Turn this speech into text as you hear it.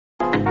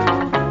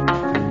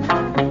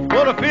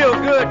to feel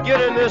good,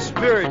 get in this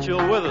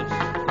spiritual with us.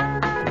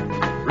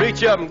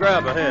 Reach up and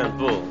grab a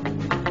handful.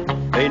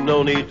 Ain't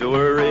no need to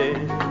worry,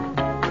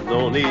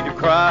 no need to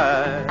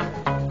cry.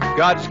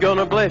 God's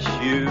gonna bless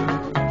you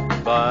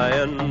by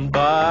and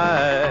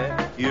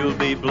by. You'll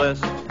be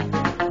blessed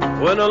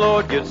when the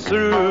Lord gets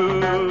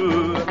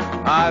through.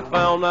 I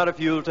found out if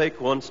you'll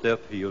take one step,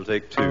 He'll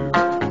take two. Ain't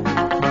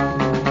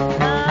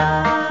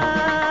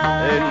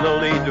no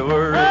need to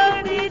worry,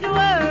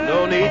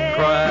 no need to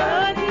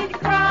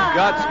cry.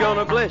 God's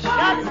gonna bless you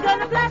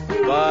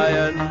by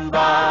and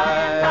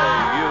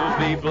by. You'll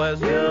be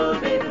blessed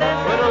when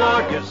the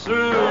Lord gets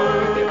through.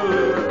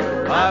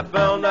 I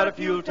found out if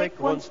you'll take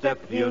one step,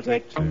 He'll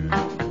take two.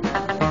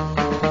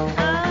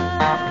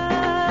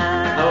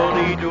 No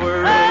need to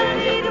worry, no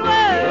need to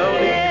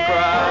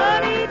cry.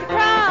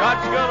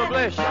 God's gonna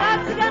bless you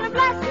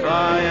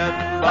by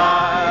and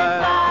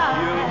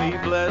by. You'll be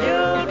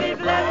blessed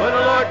when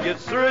the Lord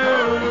gets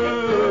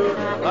through.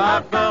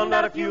 I found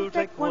out if you'll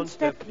take one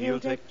step, He'll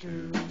take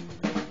two.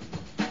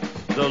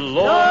 The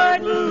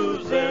Lord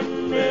moves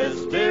in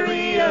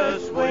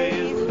mysterious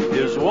ways,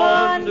 His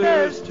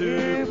wonders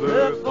to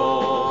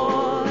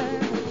perform.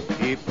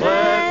 He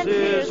plants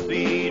His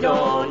feet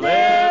on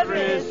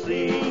every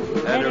sea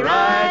and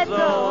rides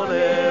on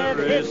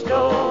every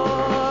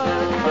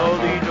storm. No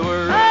need to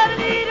worry,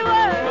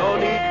 no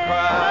need to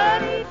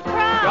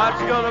cry.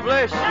 God's gonna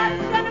bless you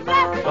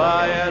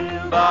by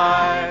and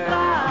by.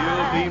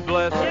 You'll be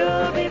blessed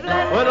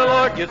when the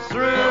Lord gets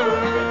through.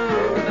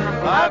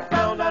 I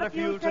found out if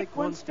you'll take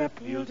one step,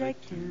 He'll take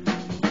two.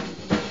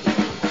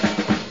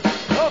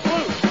 No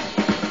flute.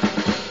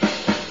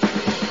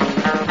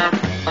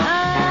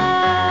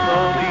 No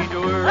need to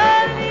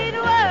worry,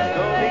 no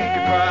need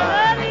to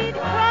cry.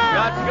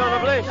 God's gonna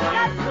bless you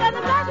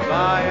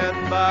by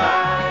and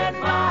by.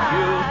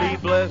 You'll be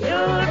blessed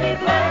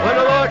when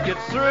the Lord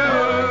gets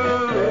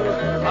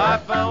through. I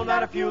found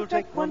out if you'll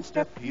take one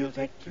step, He'll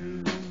take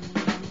two.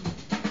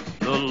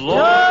 The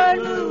Lord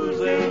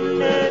moves in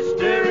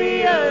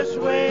mysterious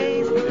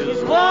ways,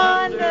 His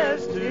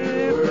wonders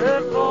to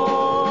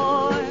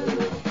perform.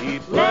 He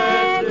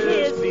plants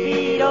His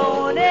feet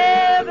on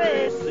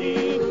every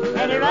sea,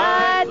 and He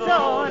rides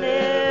on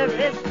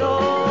every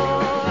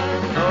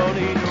storm. No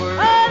need to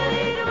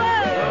worry,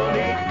 no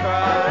need to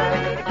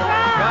cry.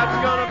 God's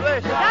gonna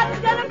bless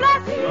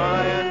you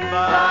by and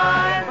by.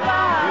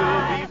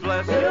 You'll be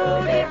blessed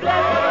when the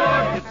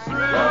Lord gets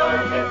through.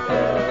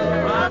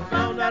 I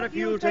found out if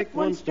you'll take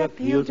one step,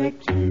 He'll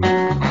take two.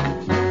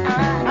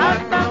 I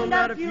found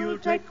out if you'll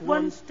take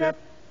one step,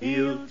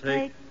 He'll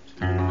take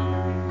two.